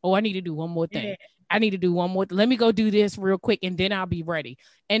thing. Oh, I need to do one more thing. Yeah. I need to do one more. Let me go do this real quick and then I'll be ready.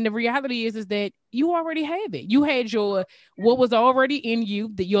 And the reality is that you already have it. You had what was already in you,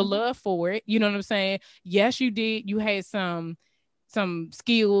 that your love for it. You know what I'm saying? Yes, you did. You had some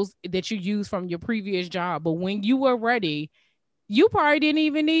skills that you used from your previous job, but when you were ready, you probably didn't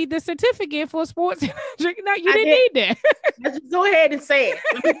even need the certificate for sports. No, you didn't need that. Let's just go ahead and say it.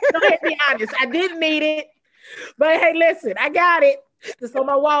 Go ahead and be honest. I didn't need it. But hey, listen, I got it. It's on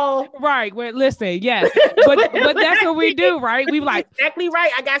my wall. Right. Well, listen, yes. But that's what we do, right? We like exactly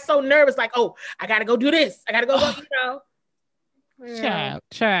right. I got so nervous, like, oh, I gotta go do this. I gotta go, you know.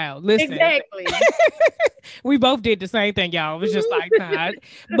 Child, listen. Exactly. We both did the same thing, y'all. It was just like, nah.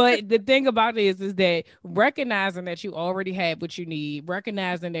 But the thing about it is that recognizing that you already have what you need,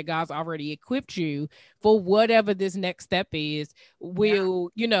 recognizing that God's already equipped you for whatever this next step is, will,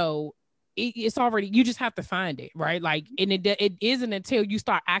 you know, it's already, you just have to find it, right? Like, and it isn't until you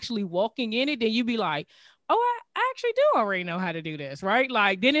start actually walking in it, then you be like, oh, I actually do already know how to do this, right?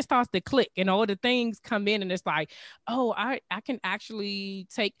 Like, then it starts to click and all the things come in and it's like, oh, I can actually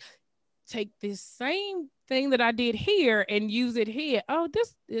take this same thing that I did here and use it here. Oh,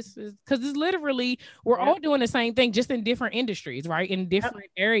 this is, because it's literally, we're all doing the same thing, just in different industries, right? In different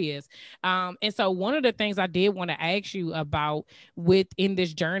areas. And so one of the things I did want to ask you about within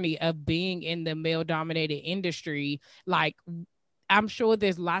this journey of being in the male dominated industry, like, I'm sure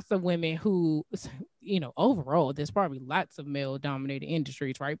there's lots of women who, you know, overall, there's probably lots of male dominated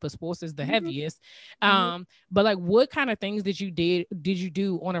industries, right? But sports is the heaviest. But like, what kind of things did you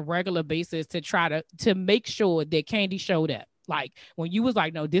do on a regular basis to try to make sure that Candi showed up? Like, when you was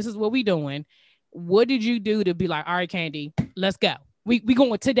like, no, this is what we doing. What did you do to be like, all right, Candi, let's go. We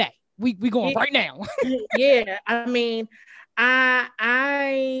going today. We going right now. Yeah. I mean,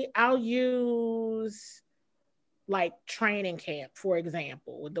 I'll use like training camp, for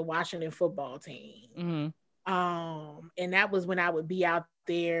example, with the Washington football team. And that was when I would be out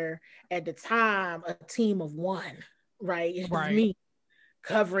there at the time, a team of one, right? It's just me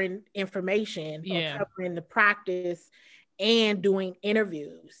covering information or covering the practice and doing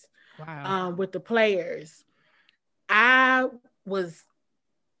interviews with the players. I was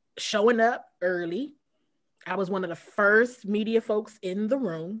showing up early. I was one of the first media folks in the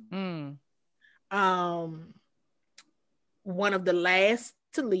room. One of the last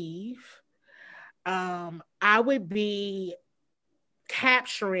to leave. I would be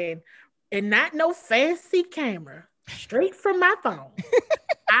capturing, and not no fancy camera, straight from my phone.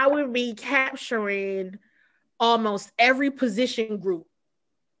 I would be capturing almost every position group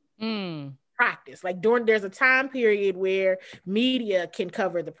practice. Like, there's a time period where media can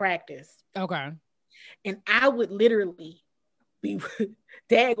cover the practice. Okay. And I would literally be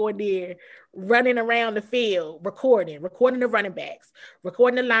daggone there running around the field, recording the running backs,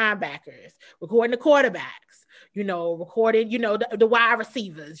 recording the linebackers, recording the quarterbacks, you know, recording, you know, the wide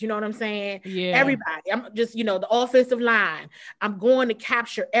receivers, you know what I'm saying? Yeah. Everybody. I'm just, you know, the offensive line. I'm going to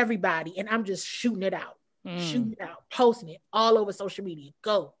capture everybody and I'm just shooting it out. Shooting it out, posting it all over social media.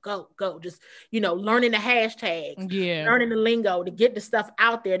 Go. Just, you know, learning the hashtags, learning the lingo to get the stuff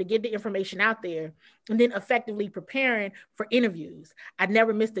out there, to get the information out there, and then effectively preparing for interviews. I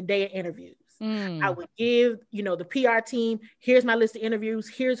never missed a day of interviews. I would give, you know, the PR team, here's my list of interviews,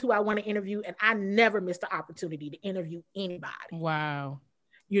 here's who I want to interview, and I never missed the opportunity to interview anybody. Wow.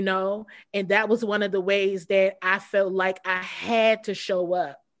 You know, and that was one of the ways that I felt like I had to show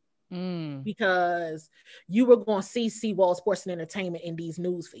up. Because you were going to see Seawall Sports and Entertainment in these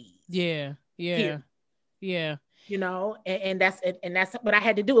news feeds. Yeah. You know, and that's what I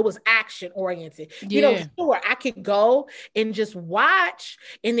had to do. It was action oriented. You know, sure, I could go and just watch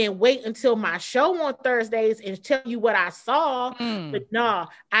and then wait until my show on Thursdays and tell you what I saw. But no,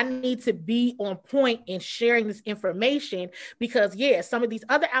 I need to be on point in sharing this information because some of these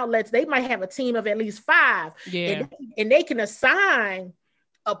other outlets, they might have a team of at least 5. And they can assign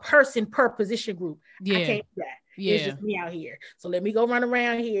a person per position group. I can't do that. It's just me out here. So let me go run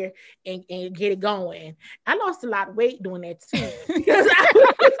around here and get it going. I lost a lot of weight doing that too. Because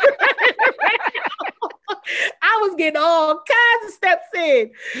I was getting all kinds of steps in.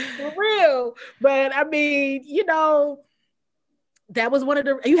 For real. But I mean, you know, that was one of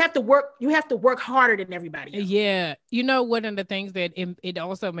the, you have to work harder than everybody else. Yeah. You know, one of the things that it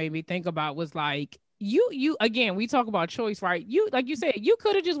also made me think about was like, you again, we talk about choice, right? You, like you said, you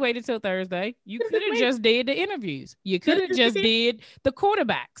could have just waited till Thursday. You could have just did the interviews. You could have just did the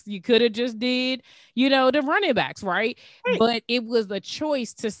quarterbacks. You could have just did, the running backs, right? But it was a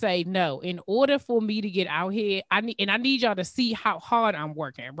choice to say no. In order for me to get out here, I need y'all to see how hard I'm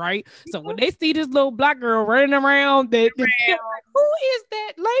working, right? So when they see this little black girl running around, like, who is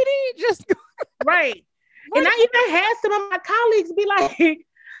that lady? Just right. And I even had some of my colleagues be like,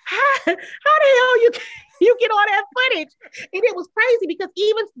 how the hell you get all that footage? And it was crazy because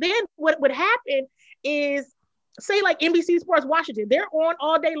even then what would happen is, say like NBC Sports Washington, they're on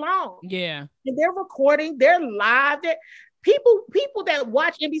all day long. Yeah. And they're recording, they're live. People that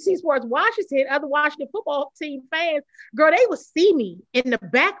watch NBC Sports Washington, other Washington football team fans, girl, they would see me in the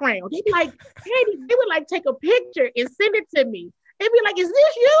background. They'd be like, hey, they would like take a picture and send it to me. They'd be like, is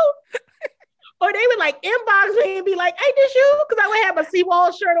this you? Or they would like inbox me and be like, hey, this you? Because I would have a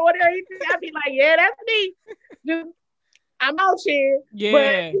Seawall shirt on and everything. I'd be like, yeah, that's me. I'm out here.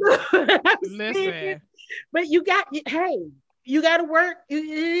 Yeah. But, listen. But you got to work. It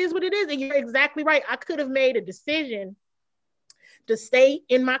is what it is. And you're exactly right. I could have made a decision to stay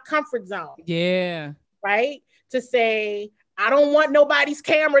in my comfort zone. Yeah. Right? To say, I don't want nobody's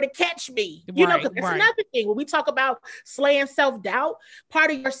camera to catch me. Because that's another thing. When we talk about slaying self-doubt, part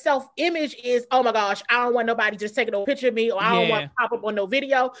of your self-image is, oh my gosh, I don't want nobody just taking no picture of me, or I don't want to pop up on no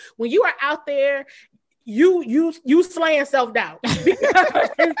video. When you are out there, you slaying self-doubt. Because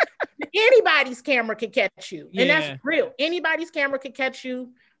anybody's camera can catch you. And that's real. Anybody's camera can catch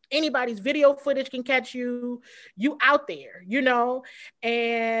you. Anybody's video footage can catch you. You out there,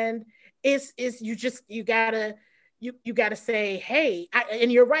 and it's you gotta say, hey,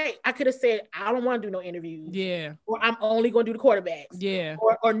 and you're right. I could have said, I don't want to do no interviews. Yeah. Or I'm only going to do the quarterbacks. Yeah.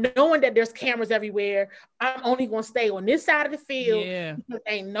 Or knowing that there's cameras everywhere, I'm only going to stay on this side of the field. Yeah. Because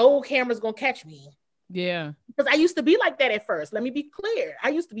ain't no cameras going to catch me. Yeah. Because I used to be like that at first. Let me be clear. I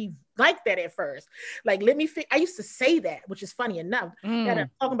used to be like that at first. Like, I used to say that, which is funny enough that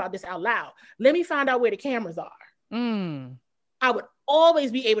I'm talking about this out loud. Let me find out where the cameras are. I would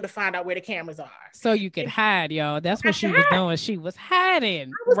always be able to find out where the cameras are. So you could hide, y'all. That's what she was doing. She was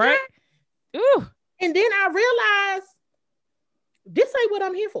hiding, right? Ooh. And then I realized, this ain't what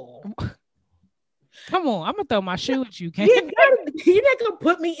I'm here for. Come on, I'm gonna throw my shoe at you, Ken. You're not gonna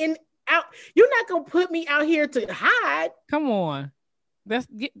put me out. You're not gonna put me out here to hide. Come on.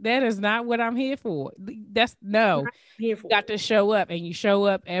 That is not what I'm here for. That's no. You got to show up, and you show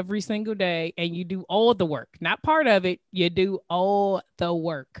up every single day, and you do all the work. Not part of it. You do all the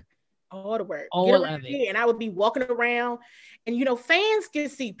work. All the work. All of it. And I would be walking around, and fans can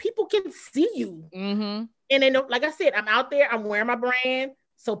see. People can see you. Mm-hmm. And then, like I said, I'm out there. I'm wearing my brand,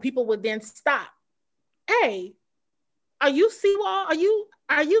 so people would then stop. Hey, are you Seawall?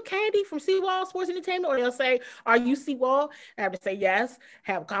 Are you Candi from Seawall Sports Entertainment? Or they'll say, are you Seawall? I have to say yes,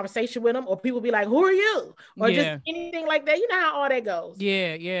 have a conversation with them. Or people be like, who are you? Or just anything like that. You know how all that goes.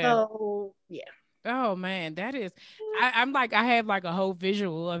 Yeah, yeah. So, yeah. Oh, man, that is, I'm like, I have like a whole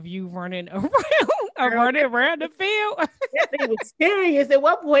visual of you running around the field. That thing was serious. At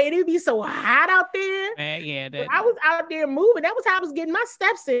one point, it'd be so hot out there. I was out there moving. That was how I was getting my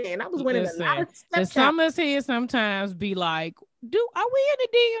steps in. I was winning a lot of steps. The summers here sometimes be like, are we in the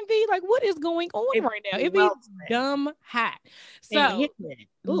DMV? Like, what is going on right now? It be dumb hot. So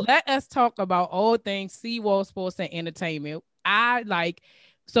let us talk about all things Seawall Sports and Entertainment.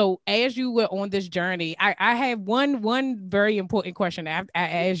 So as you were on this journey, I have one very important question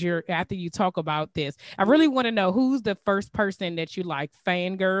after you talk about this. I really want to know who's the first person that you like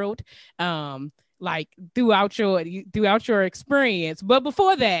fangirled, like throughout your experience. But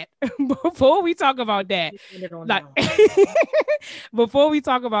before that, before we talk about that, before we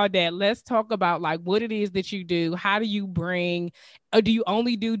talk about that, let's talk about like what it is that you do. How do you bring, or do you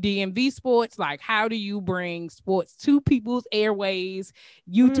only do DMV sports? Like, how do you bring sports to people's airways,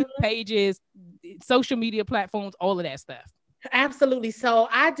 YouTube pages, social media platforms, all of that stuff? Absolutely. So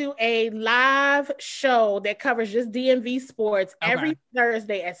I do a live show that covers just DMV sports every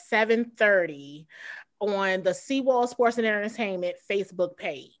Thursday at 7:30 on the Seawall Sports and Entertainment Facebook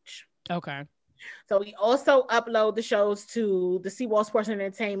page. Okay. So we also upload the shows to the Seawall Sports and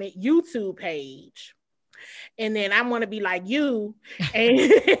Entertainment YouTube page. And then I'm going to be like you and,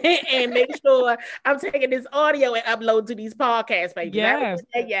 and make sure I'm taking this audio and upload to these podcasts, baby. Yes.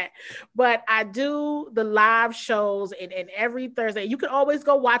 But I do the live shows and every Thursday. You can always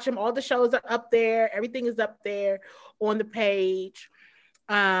go watch them. All the shows are up there. Everything is up there on the page.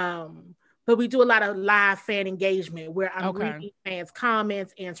 But we do a lot of live fan engagement where I'm reading fans'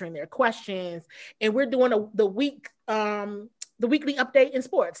 comments, answering their questions. And we're doing the week the weekly update in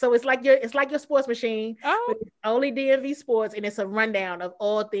sports. So it's like your sports machine, Oh, but it's only DMV sports, and it's a rundown of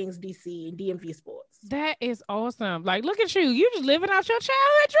all things DC and DMV sports. that is awesome. Like, look at you. You just living out your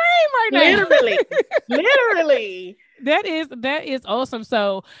childhood dream right Literally, now. literally. That is awesome.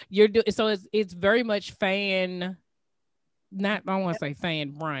 So it's very much not I don't want to say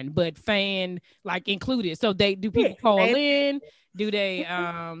fan run, but fan like included. So do Yeah, people call same. in? Do they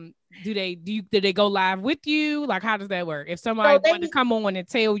do they go live with you? Like how does that work? If somebody So wanted to they come on and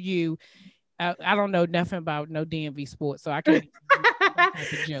tell you, I don't know nothing about no DMV sports, so I can't even do that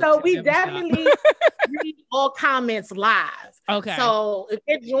type of joke. so So we let me stop. definitely read all comments live. Okay. So if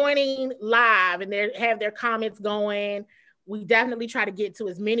they're joining live and they have their comments going, we definitely try to get to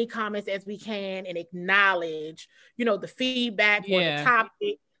as many comments as we can and acknowledge, the feedback or the Yeah.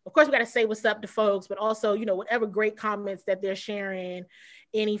 topic. Of course, we got to say what's up to folks, but also, whatever great comments that they're sharing,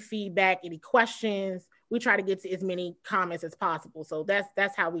 any feedback, any questions, we try to get to as many comments as possible. So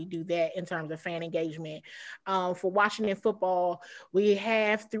that's how we do that in terms of fan engagement. For Washington football, we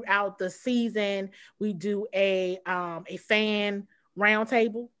have throughout the season, we do a fan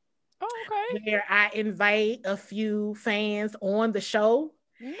roundtable Oh, okay. where I invite a few fans on the show,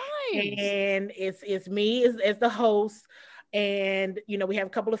 Nice. and it's me as the host, and we have a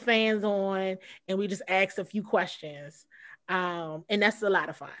couple of fans on, and we just ask a few questions, and that's a lot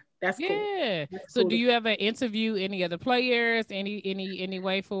of fun. That's cool. Yeah. That's So cool do to you ever interview any other players? Any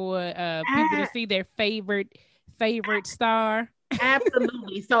way for people to I, see their favorite star?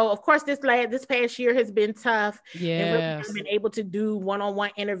 absolutely. So of course this past year has been tough, and really haven't Yes. been able to do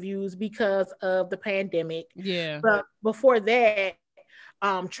one-on-one interviews because of the pandemic. Yeah. But before that,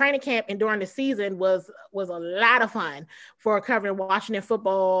 training camp and during the season was a lot of fun for covering Washington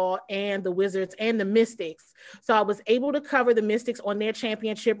football and the Wizards and the Mystics. So I was able to cover the Mystics on their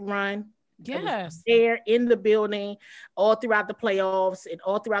championship run. I was Yes. there in the building all throughout the playoffs and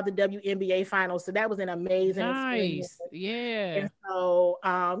all throughout the WNBA finals. So that was an amazing experience. Nice. Yeah. And so,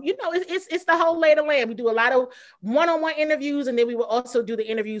 it's the whole lay of the land. We do a lot of one-on-one interviews, and then we will also do the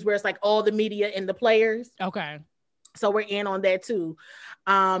interviews where it's like all the media and the players. Okay. So we're in on that too.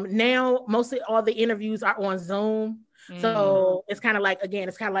 Now mostly all the interviews are on Zoom. So it's kind of like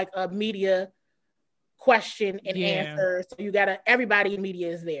a media question and Yeah. answer. So everybody in media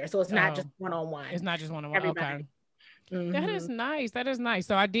is there. So it's not just one-on-one. It's not just one-on-one. Everybody. Okay. That is Mm-hmm. nice. That is nice.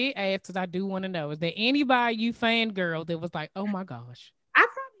 So I did ask because I do want to know: is there anybody you fangirl that was like, "Oh my gosh"? I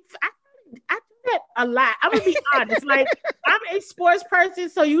do that a lot. I'm gonna be honest. Like, I'm a sports person,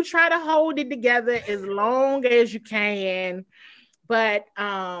 so you try to hold it together as long as you can. But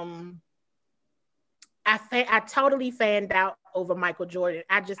I totally fanned out over Michael Jordan.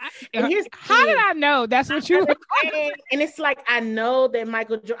 And here's how did I know that's what you were? and it's like, I know that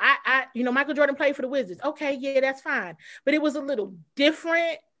Michael Jordan, Michael Jordan played for the Wizards. Okay, yeah, that's fine. But it was a little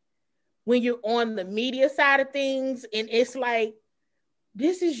different when you're on the media side of things, and it's like,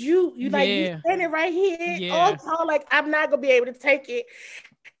 this is you. You standing right here, all tall. Like, I'm not gonna be able to take it.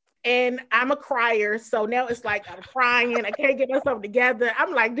 And I'm a crier, so now it's like I'm crying. I can't get myself together.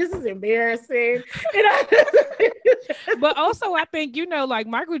 I'm like, this is embarrassing. But also, I think like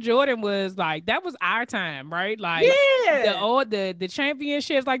Michael Jordan was like, that was our time, right? Like, the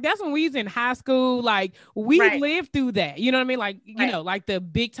championships, like that's when we was in high school. Like we lived through that. You know what I mean? Like like the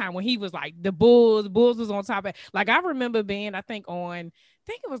big time when he was like the Bulls was on top of. Like I remember being, I think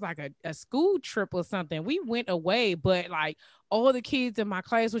it was like a school trip or something. We went away, but like all the kids in my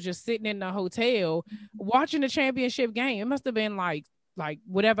class was just sitting in the hotel watching the championship game. It must have been like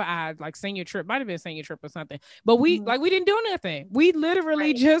whatever senior trip, might have been senior trip or something. But we didn't do nothing. We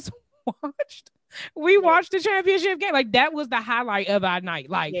literally just watched the championship game. Like that was the highlight of our night.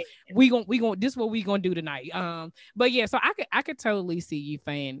 Like we gonna this is what we gonna do tonight. But yeah, so I could totally see you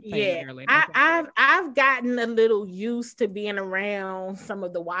fan girling. I've gotten a little used to being around some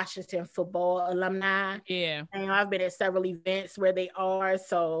of the Washington football alumni. Yeah. And I've been at several events where they are.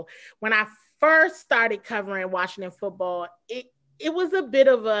 So when I first started covering Washington football, it was a bit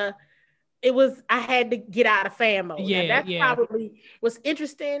of I had to get out of fan mode. Yeah, now, that's probably what's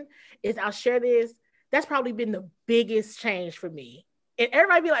interesting is I'll share this. That's probably been the biggest change for me. And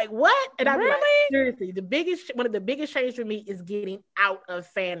everybody be like, what? And I'll be like, seriously, one of the biggest changes for me is getting out of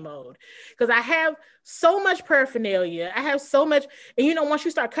fan mode. Because I have so much paraphernalia. I have so much, and once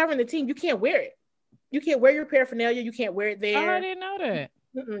you start covering the team, you can't wear it. You can't wear your paraphernalia. You can't wear it there. Oh, I didn't know that.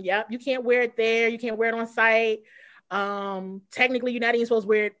 Yep. You can't wear it there. You can't wear it on site. Technically you're not even supposed to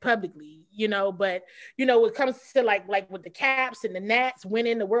wear it publicly, but when it comes to like with the Caps and the Nats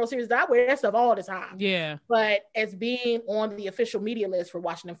winning the World Series, I wear that stuff all the time. Yeah. But as being on the official media list for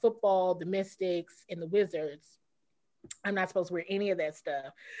Washington football, the Mystics, and the Wizards, I'm not supposed to wear any of that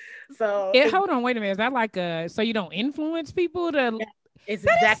stuff. So hold on, wait a minute. Is that like so you don't influence people to? It's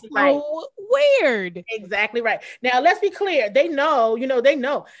that exactly is so weird. Exactly right. Now let's be clear. They know, they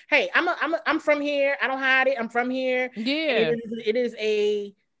know. Hey, I'm from here. I don't hide it. I'm from here. Yeah. It is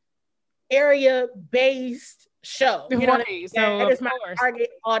a area based show. You know, right. So that is my target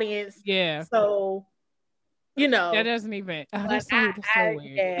audience. Yeah. So that doesn't even. Oh, that's so weird.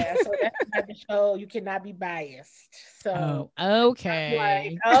 Yeah. So that's not the show. You cannot be biased. So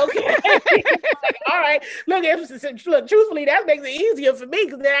okay. Okay. All right. Look, truthfully, that makes it easier for me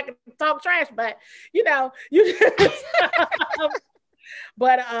because then I can talk trash. But you just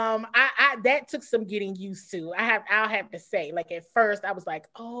but I that took some getting used to. I'll have to say, like at first I was like,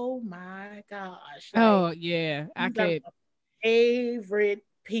 oh my gosh. Like, yeah. I could favorite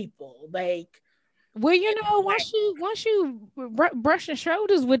people. Like, well, once you brush your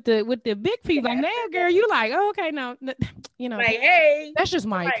shoulders with the big people, like now, girl, you like, oh, okay, no, like, hey, that's just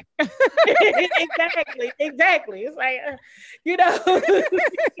Mike. Exactly. It's like,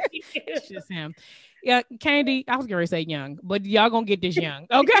 it's just him. Yeah, Candi, I was gonna say young, but y'all gonna get this young,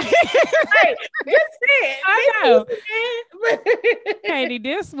 okay? Right, I know. Candi,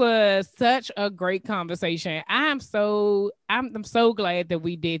 this was such a great conversation. I'm so glad that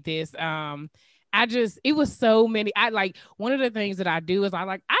we did this. It was so many. One of the things that I do is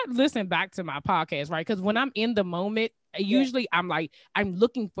I listen back to my podcast, right? Because when I'm in the moment, usually I'm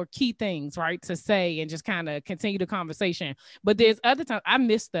looking for key things, right, to say and just kind of continue the conversation. But there's other times I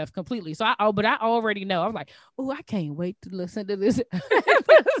miss stuff completely. So but I already know. I'm like, oh, I can't wait to listen to this.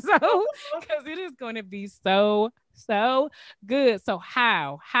 So because it is going to be so good. So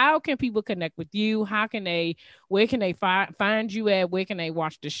how can people connect with you? Where can they find you at? Where can they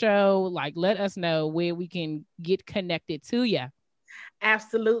watch the show? Like, let us know where we can get connected to you.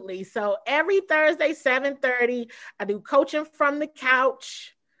 Absolutely. So every Thursday, 7:30, I do coaching from the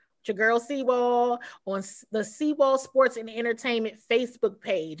couch with your girl Seawall on the Seawall Sports and Entertainment Facebook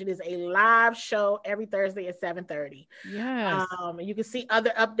page. It is a live show every Thursday at 7:30. Yes. You can see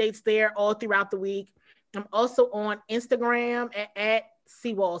other updates there all throughout the week. I'm also on Instagram at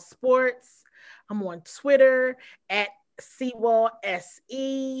Seawall Sports. I'm on Twitter at Seawall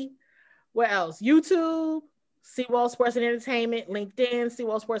SE. What else? YouTube, Seawall Sports and Entertainment, LinkedIn,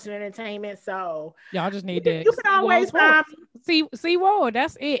 Seawall Sports and Entertainment. So y'all just need to. You can always find Seawall.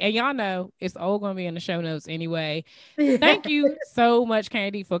 That's it. And y'all know it's all going to be in the show notes anyway. Thank you so much,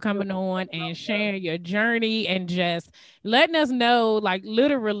 Candi, for coming on and sharing your journey and just letting us know, like,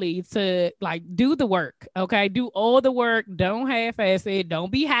 literally to do the work. Okay, do all the work. Don't half-ass it.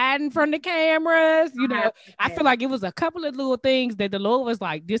 Don't be hiding from the cameras. I feel like it was a couple of little things that the Lord was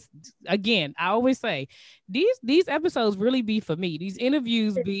like, this again. I always say these episodes really be for me. These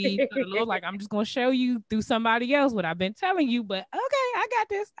interviews be for the Lord. Like, I'm just gonna show you through somebody else what I've been telling you. But okay, I got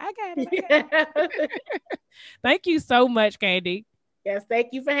this. I got it. Thank you so much, Candi. Yes,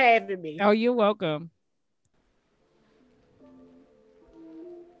 thank you for having me. Oh, you're welcome.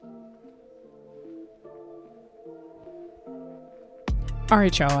 All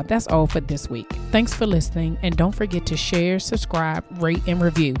right, y'all, that's all for this week. Thanks for listening, and don't forget to share, subscribe, rate, and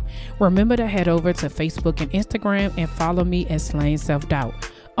review. Remember to head over to Facebook and Instagram and follow me at Slaying Self-Doubt.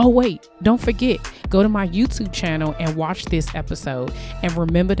 Oh, wait, don't forget, go to my YouTube channel and watch this episode, and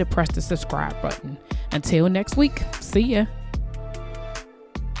remember to press the subscribe button. Until next week, see ya.